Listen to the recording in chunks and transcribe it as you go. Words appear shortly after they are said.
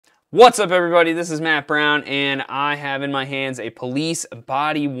What's up, everybody? This is Matt Brown, and I have in my hands a police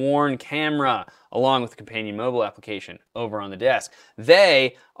body-worn camera along with a companion mobile application over on the desk.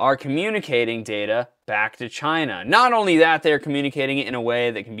 They are communicating data back to China. Not only that, they're communicating it in a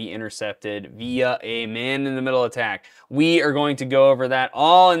way that can be intercepted via a man-in-the-middle attack. We are going to go over that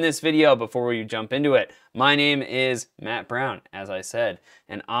all in this video before we jump into it. My name is Matt Brown, as I said,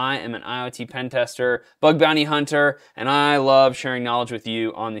 and I am an IoT pen tester, bug bounty hunter, and I love sharing knowledge with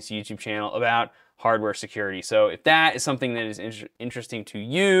you on this YouTube channel about hardware security. So if that is something that is interesting to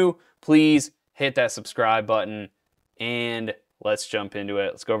you, please hit that subscribe button and let's jump into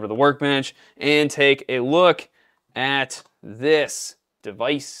it. Let's go over to the workbench and take a look at this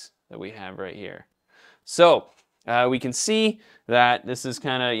device that we have right here. So we can see that this is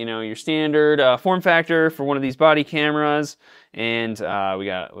kind of, your standard form factor for one of these body cameras. And we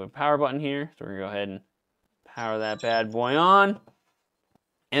got a power button here. So we're gonna go ahead and power that bad boy on.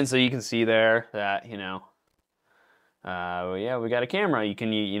 And so you can see there that, yeah, we got a camera. You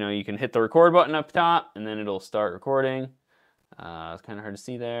can hit the record button up top and then it'll start recording. It's kind of hard to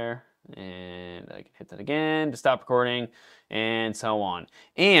see there. And I can hit that again to stop recording and so on.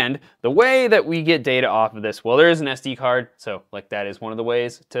 And the way that we get data off of this, well, there is an SD card. So like that is one of the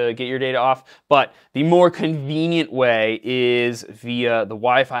ways to get your data off. But the more convenient way is via the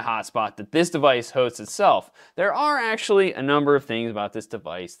Wi-Fi hotspot that this device hosts itself. There are actually a number of things about this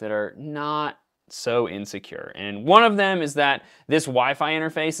device that are not so insecure. And one of them is that this Wi-Fi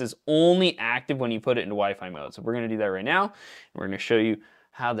interface is only active when you put it into Wi-Fi mode. So we're going to do that right now. We're going to show you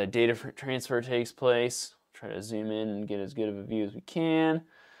how the data transfer takes place. Try to zoom in and get as good of a view as we can.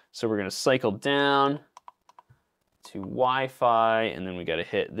 So we're going to cycle down to Wi-Fi, and then we got to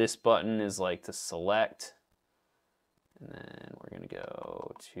hit this button is like to select. And then we're going to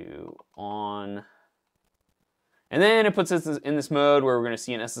go to on. And then it puts us in this mode where we're going to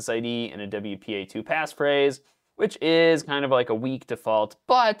see an SSID and a WPA2 passphrase, which is kind of like a weak default,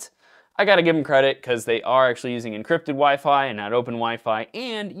 but I gotta give them credit because they are actually using encrypted Wi-Fi and not open Wi-Fi,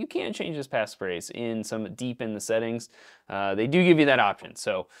 and you can change this passphrase deep in the settings. They do give you that option,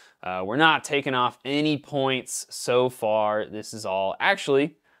 so we're not taking off any points so far. This is all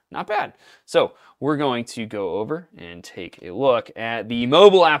actually not bad. So we're going to go over and take a look at the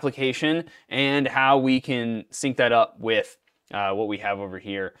mobile application and how we can sync that up with what we have over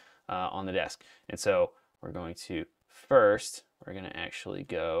here on the desk. And so we're going to we're going to actually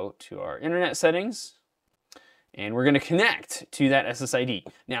go to our internet settings and we're going to connect to that SSID.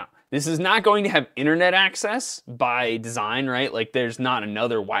 Now, this is not going to have internet access by design, right? Like there's not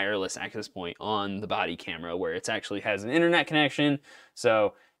another wireless access point on the body camera where it actually has an internet connection.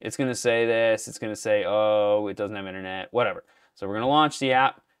 So it's going to say this, it's going to say, oh, it doesn't have internet, whatever. So we're going to launch the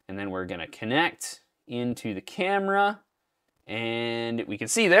app and then we're going to connect into the camera and we can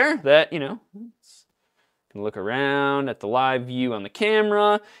see there that, can look around at the live view on the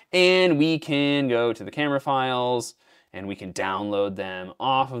camera and we can go to the camera files and we can download them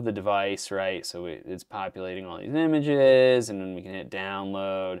off of the device, right? So it's populating all these images and then we can hit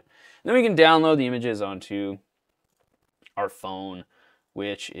download. And then we can download the images onto our phone,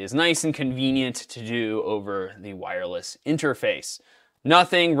 which is nice and convenient to do over the wireless interface.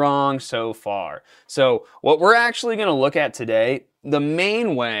 Nothing wrong so far. So what we're actually gonna look at today, the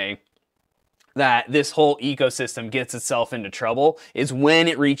main way that this whole ecosystem gets itself into trouble is when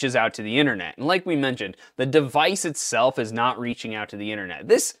it reaches out to the internet. And like we mentioned, the device itself is not reaching out to the internet.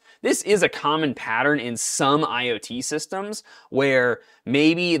 This is a common pattern in some IoT systems where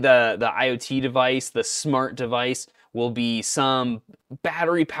maybe the IoT device, the smart device, will be some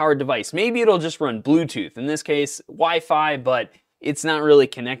battery-powered device. Maybe it'll just run Bluetooth, in this case, Wi-Fi, but it's not really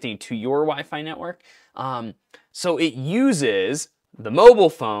connecting to your Wi-Fi network. So it uses the mobile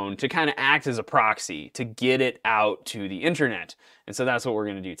phone to kind of act as a proxy to get it out to the internet. And so that's what we're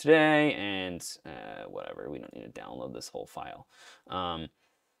going to do today. And whatever, we don't need to download this whole file.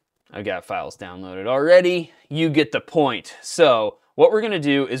 I've got files downloaded already. You get the point. So what we're going to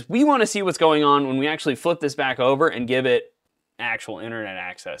do is we want to see what's going on when we actually flip this back over and give it actual internet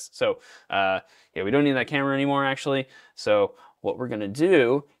access. So yeah, we don't need that camera anymore actually. So what we're going to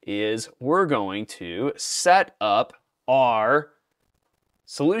do is we're going to set up our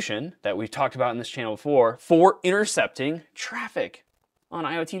solution that we've talked about in this channel before for intercepting traffic on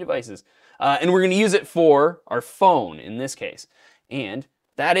IoT devices. And we're going to use it for our phone in this case. And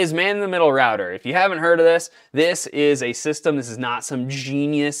that is man-in-the-middle router. If you haven't heard of this, this is a system. This is not some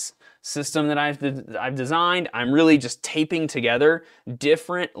genius system that I've designed. I'm really just taping together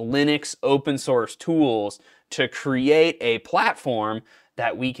different Linux open source tools to create a platform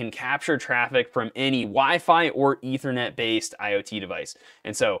that we can capture traffic from any Wi-Fi or Ethernet-based IoT device.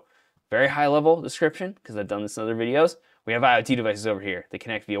 And so very high level description, because I've done this in other videos. We have IoT devices over here. They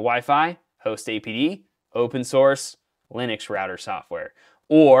connect via Wi-Fi, host APD, open source, Linux router software,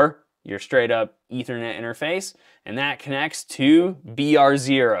 or your straight up Ethernet interface, and that connects to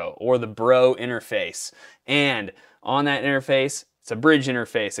BR0 or the Bro interface. And on that interface, it's a bridge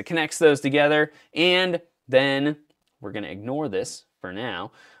interface. It connects those together, and then we're going to ignore this for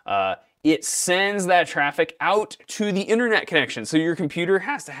now. It sends that traffic out to the internet connection. So your computer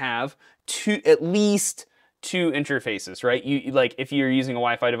has to have at least two interfaces, right? Like if you're using a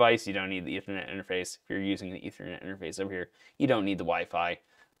Wi-Fi device, you don't need the Ethernet interface. If you're using the Ethernet interface over here, you don't need the Wi-Fi,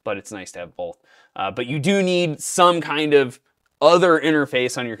 but it's nice to have both. But you do need some kind of other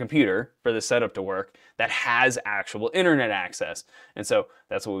interface on your computer for the setup to work that has actual internet access. And so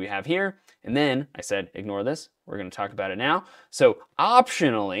that's what we have here. And then I said, ignore this. We're going to talk about it now. So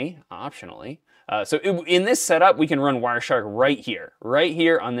optionally, in this setup, we can run Wireshark right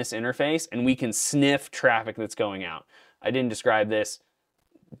here on this interface, and we can sniff traffic that's going out. I didn't describe this.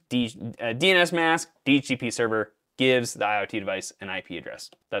 DNS mask, DHCP server gives the IoT device an IP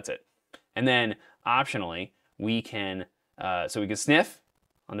address. That's it. And then optionally, we can sniff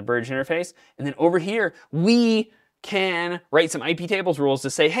on the bridge interface, and then over here, we can write some IP tables rules to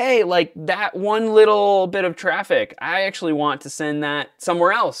say, hey, like that one little bit of traffic, I actually want to send that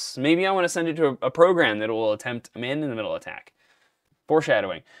somewhere else. Maybe I want to send it to a program that will attempt a man-in-the-middle attack.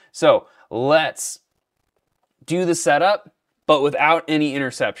 Foreshadowing. So let's do the setup, but without any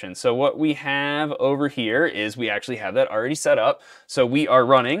interception. So what we have over here is we actually have that already set up. So we are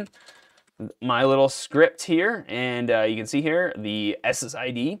running my little script here, and you can see here the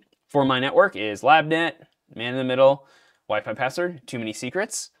SSID for my network is labnet, man in the middle, Wi-Fi password, too many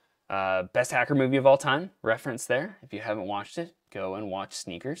secrets. Best hacker movie of all time, reference there. If you haven't watched it, go and watch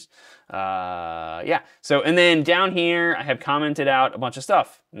Sneakers. Yeah, so and then down here, I have commented out a bunch of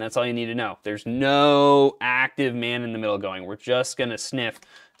stuff, and that's all you need to know. There's no active man in the middle going. We're just gonna sniff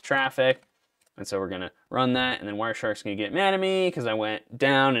traffic. And so we're gonna run that, and then Wireshark's gonna get mad at me because I went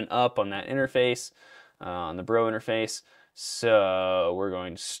down and up on that interface, on the Bro interface. So we're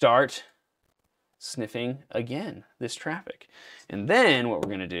going to start sniffing again this traffic. And then what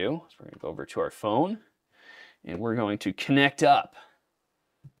we're gonna do is we're gonna go over to our phone, and we're going to connect up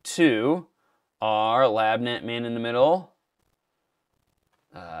to our LabNet man in the middle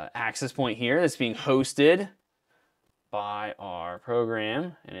access point here that's being hosted by our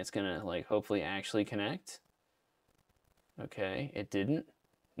program, and it's gonna like hopefully actually connect. Okay, it didn't.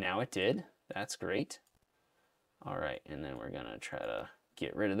 Now it did. That's great. All right, and then we're gonna try to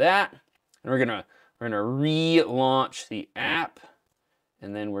get rid of that, and we're gonna relaunch the app,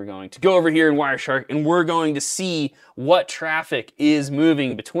 and then we're going to go over here in Wireshark, and we're going to see what traffic is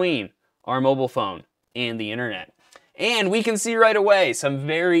moving between our mobile phone and the internet, and we can see right away some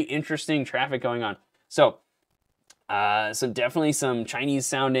very interesting traffic going on. So definitely some Chinese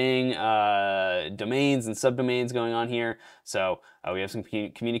sounding domains and subdomains going on here. So we have some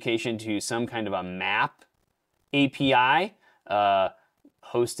communication to some kind of a map API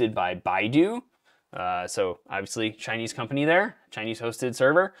hosted by Baidu. So obviously Chinese company there, Chinese hosted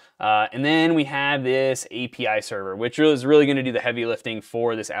server. And then we have this API server, which is really gonna do the heavy lifting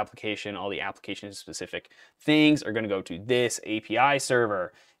for this application. All the application specific things are gonna go to this API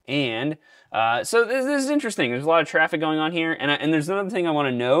server. And so this is interesting. There's a lot of traffic going on here. And there's another thing I want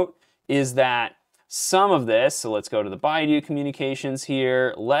to note is that some of this, so let's go to the Baidu communications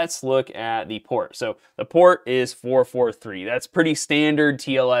here. Let's look at the port. So the port is 443. That's pretty standard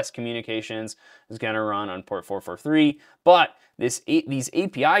TLS communications is going to run on port 443. But these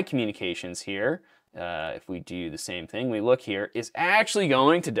API communications here, if we do the same thing, we look here, is actually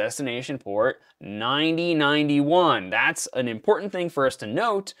going to destination port 9091. That's an important thing for us to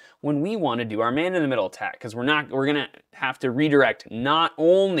note when we want to do our man-in-the-middle attack, because we're going to have to redirect not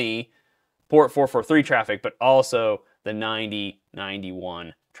only port 443 traffic, but also the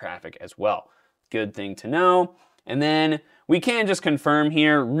 9091 traffic as well. Good thing to know. And then we can just confirm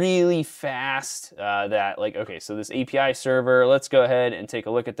here really fast that, like, okay, so this API server, let's go ahead and take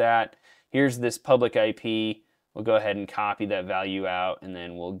a look at that. Here's this public IP. We'll go ahead and copy that value out, and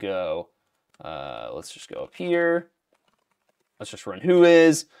then we'll go, let's just go up here. Let's just run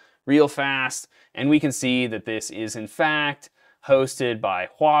whois real fast, and we can see that this is in fact hosted by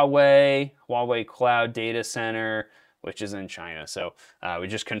Huawei Cloud Data Center, which is in China. So we're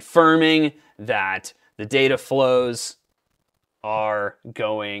just confirming that the data flows are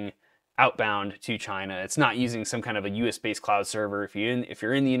going outbound to China. It's not using some kind of a US-based cloud server. If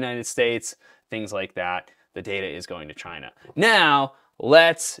you're in the United States, things like that, the data is going to China. Now,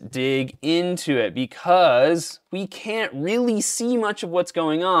 let's dig into it because we can't really see much of what's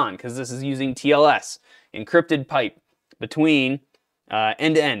going on because this is using TLS, encrypted pipe, between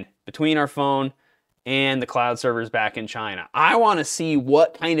end to end, between our phone and the cloud servers back in China. I want to see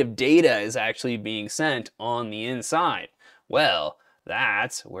what kind of data is actually being sent on the inside. Well,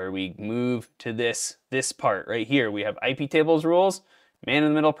 that's where we move to this part right here. We have IP tables rules,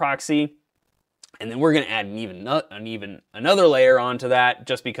 man-in-the-middle proxy, and then we're going to add another layer onto that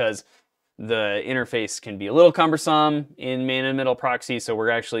just because the interface can be a little cumbersome in man-in-the-middle proxy. So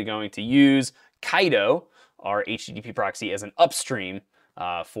we're actually going to use Kaido, our HTTP proxy, as an upstream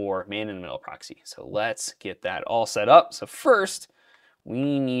for man-in-the-middle proxy. So let's get that all set up. So first,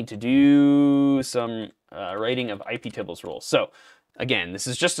 we need to do some writing of IP tables rules. So again, this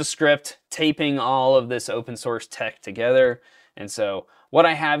is just a script taping all of this open source tech together. And so what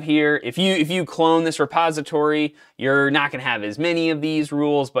I have here, if you clone this repository, you're not going to have as many of these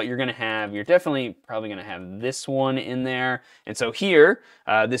rules, but you're definitely probably going to have this one in there. And so here,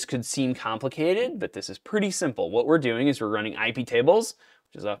 this could seem complicated, but this is pretty simple. What we're doing is we're running IP tables,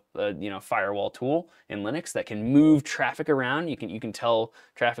 which is a firewall tool in Linux that can move traffic around. You can tell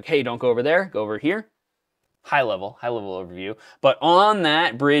traffic, hey, don't go over there, go over here. High level overview. But on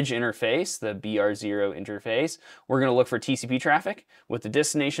that bridge interface, the BR0 interface, we're going to look for TCP traffic with the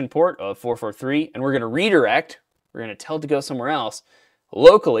destination port of 443, and we're going to redirect, we're going to tell it to go somewhere else,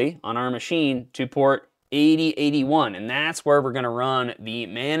 locally on our machine to port 8081, and that's where we're going to run the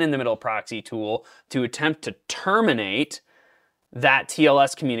man-in-the-middle proxy tool to attempt to terminate that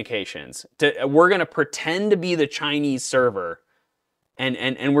TLS communications. We're going to pretend to be the Chinese server,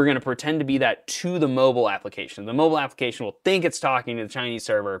 and we're going to pretend to be that to the mobile application. The mobile application will think it's talking to the Chinese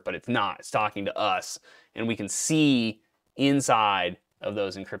server, but it's not. It's talking to us, and we can see inside of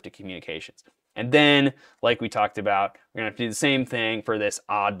those encrypted communications. And then, like we talked about, we're going to have to do the same thing for this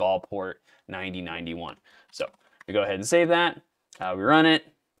oddball port 9091. So we go ahead and save that. We run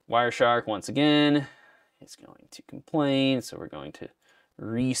it. Wireshark, once again, is going to complain. So we're going to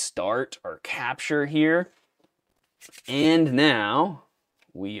restart our capture here. And now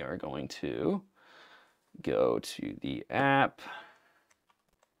we are going to go to the app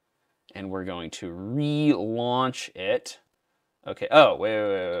and we're going to relaunch it. Okay, oh,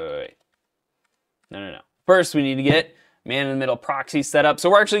 wait. No. First, we need to get man-in-the-middle proxy set up. So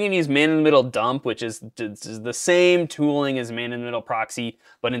we're actually going to use man-in-the-middle dump, which is the same tooling as man-in-the-middle proxy,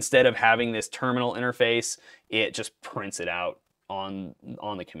 but instead of having this terminal interface, it just prints it out on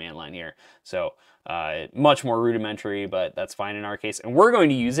the command line here. So much more rudimentary, but that's fine in our case. And we're going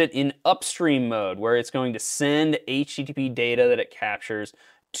to use it in upstream mode, where it's going to send HTTP data that it captures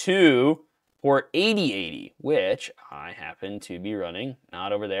to port 8080, which I happen to be running,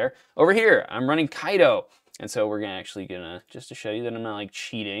 not over there. Over here, I'm running Kaido. And so we're gonna, just to show you that I'm not like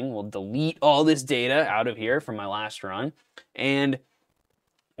cheating, we'll delete all this data out of here from my last run. And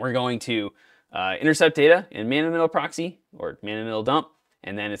we're going to intercept data in man-in-the-middle proxy or man-in-the-middle dump,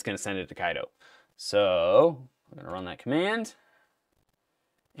 and then it's gonna send it to Kaido. So we're gonna run that command.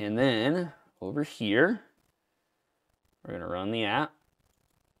 And then over here, we're gonna run the app.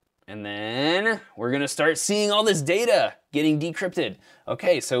 And then we're gonna start seeing all this data getting decrypted.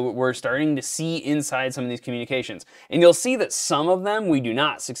 Okay, so we're starting to see inside some of these communications. And you'll see that some of them we do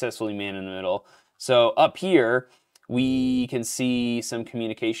not successfully man in the middle. So up here, we can see some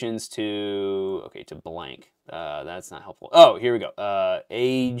communications to blank. That's not helpful. Oh, here we go.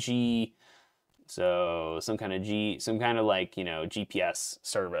 AG, so some kind of GPS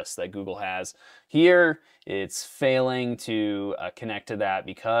service that Google has. Here, it's failing to connect to that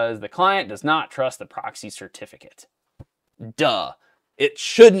because the client does not trust the proxy certificate. Duh. It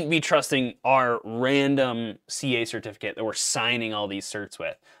shouldn't be trusting our random CA certificate that we're signing all these certs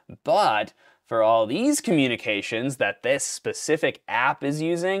with. But for all these communications that this specific app is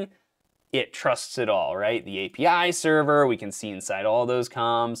using, it trusts it all, right? The API server, we can see inside all those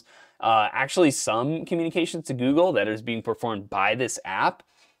comms. Actually, some communications to Google that is being performed by this app,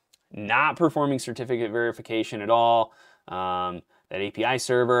 not performing certificate verification at all. That API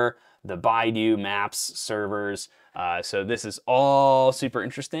server, the Baidu Maps servers. So this is all super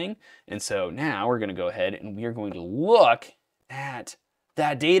interesting. And so now we're going to go ahead and we are going to look at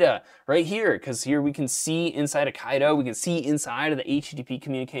that data right here, because here we can see inside of Kaido, we can see inside of the HTTP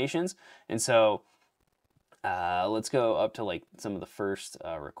communications. And so let's go up to like some of the first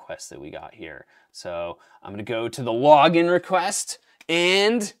requests that we got here. So I'm going to go to the login request,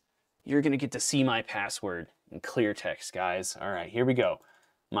 and you're going to get to see my password in clear text, guys. All right, here we go.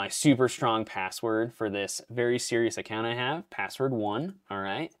 My super strong password for this very serious account I have, password 1. All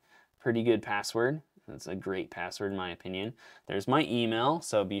right, pretty good password. That's a great password in my opinion. There's my email,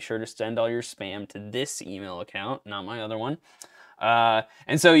 so be sure to send all your spam to this email account, not my other one.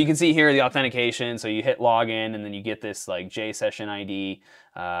 And so you can see here the authentication. So you hit login, and then you get this like JSession ID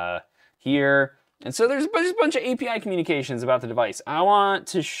here. And so there's a bunch of API communications about the device. I want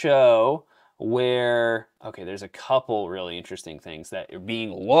to show where, okay, there's a couple really interesting things that are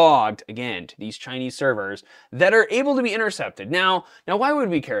being logged, again, to these Chinese servers that are able to be intercepted. Now why would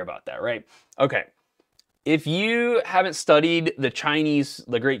we care about that, right? Okay. If you haven't studied the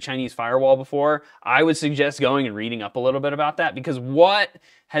Great Chinese Firewall before, I would suggest going and reading up a little bit about that, because what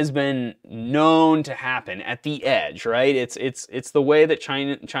has been known to happen at the edge, right? It's the way that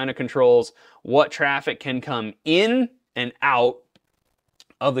China controls what traffic can come in and out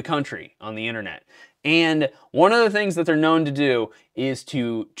of the country on the internet. And one of the things that they're known to do is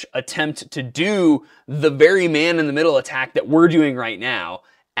to attempt to do the very man-in-the-middle attack that we're doing right now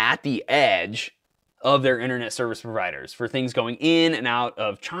at the edge of their internet service providers for things going in and out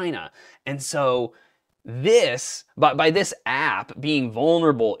of China. And so this, by this app being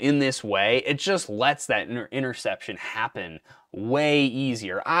vulnerable in this way, it just lets that interception happen way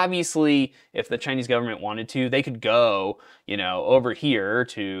easier. Obviously, if the Chinese government wanted to, they could go, over here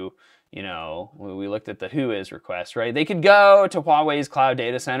to, we looked at the Whois request, right? They could go to Huawei's cloud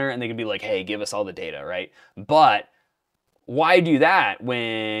data center and they could be like, hey, give us all the data, right? But why do that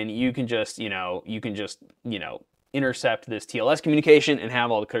when you can just, intercept this TLS communication and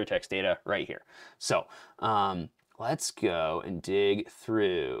have all the clear text data right here? So let's go and dig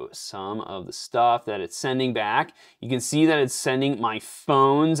through some of the stuff that it's sending back. You can see that it's sending my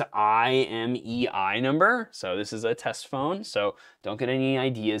phone's IMEI number. So this is a test phone, so don't get any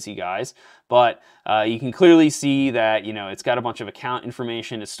ideas, you guys. But you can clearly see that, it's got a bunch of account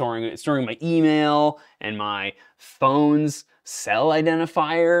information. It's storing my email and my phone's cell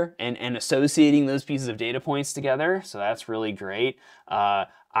identifier and associating those pieces of data points together. So that's really great.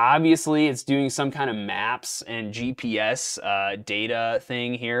 Obviously, it's doing some kind of maps and GPS data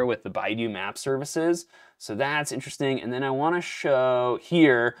thing here with the Baidu map services. So that's interesting. And then I want to show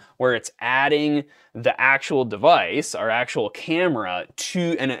here where it's adding the actual device, our actual camera,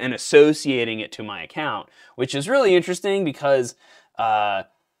 to and associating it to my account, which is really interesting because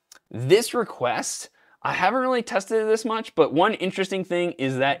this request, I haven't really tested it this much, but one interesting thing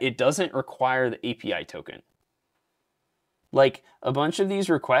is that it doesn't require the API token. Like a bunch of these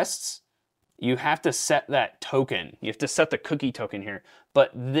requests, you have to set that token. You have to set the cookie token here,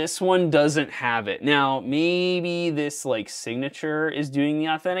 but this one doesn't have it. Now, maybe this like signature is doing the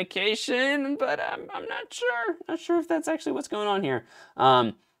authentication, but I'm not sure. Not sure if that's actually what's going on here.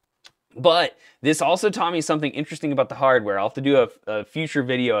 But this also taught me something interesting about the hardware. I'll have to do a future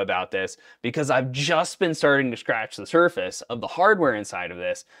video about this because I've just been starting to scratch the surface of the hardware inside of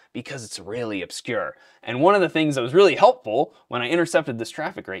this because it's really obscure. And one of the things that was really helpful when I intercepted this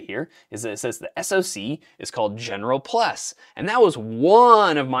traffic right here is that it says the SoC is called General Plus. And that was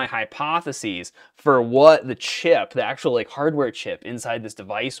one of my hypotheses for what the chip, the actual like hardware chip inside this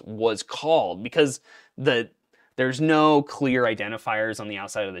device was called, because there's no clear identifiers on the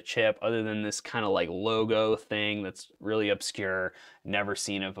outside of the chip other than this kind of like logo thing that's really obscure, never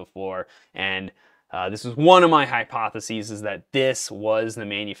seen it before. And this was one of my hypotheses, is that this was the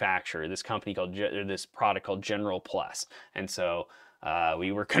manufacturer, this company called, this product called General Plus. And so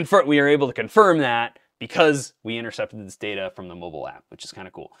we were able to confirm that because we intercepted this data from the mobile app, which is kind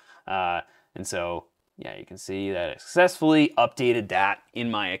of cool. And so yeah, you can see that I successfully updated that in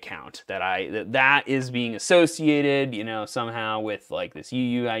my account. That is being associated, somehow with like this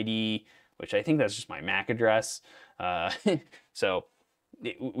UUID, which I think that's just my MAC address. So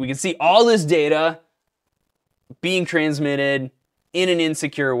we can see all this data being transmitted in an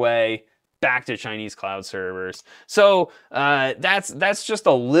insecure way back to Chinese cloud servers. So that's just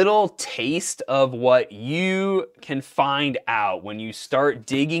a little taste of what you can find out when you start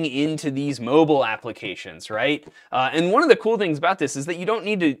digging into these mobile applications, right? And one of the cool things about this is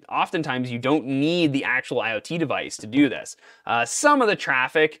that oftentimes you don't need the actual IoT device to do this. Some of the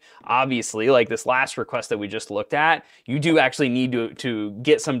traffic, obviously, like this last request that we just looked at, you do actually need to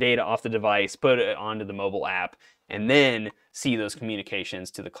get some data off the device, put it onto the mobile app, and then see those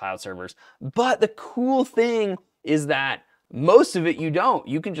communications to the cloud servers. But the cool thing is that most of it you don't.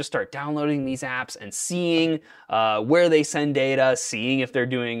 You can just start downloading these apps and seeing where they send data, seeing if they're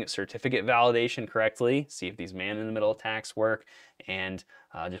doing certificate validation correctly, see if these man-in-the-middle attacks work, and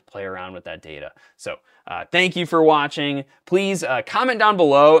just play around with that data. So thank you for watching. Please comment down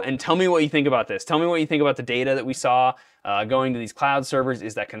below and tell me what you think about this. Tell me what you think about the data that we saw going to these cloud servers.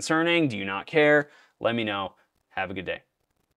 Is that concerning? Do you not care? Let me know. Have a good day.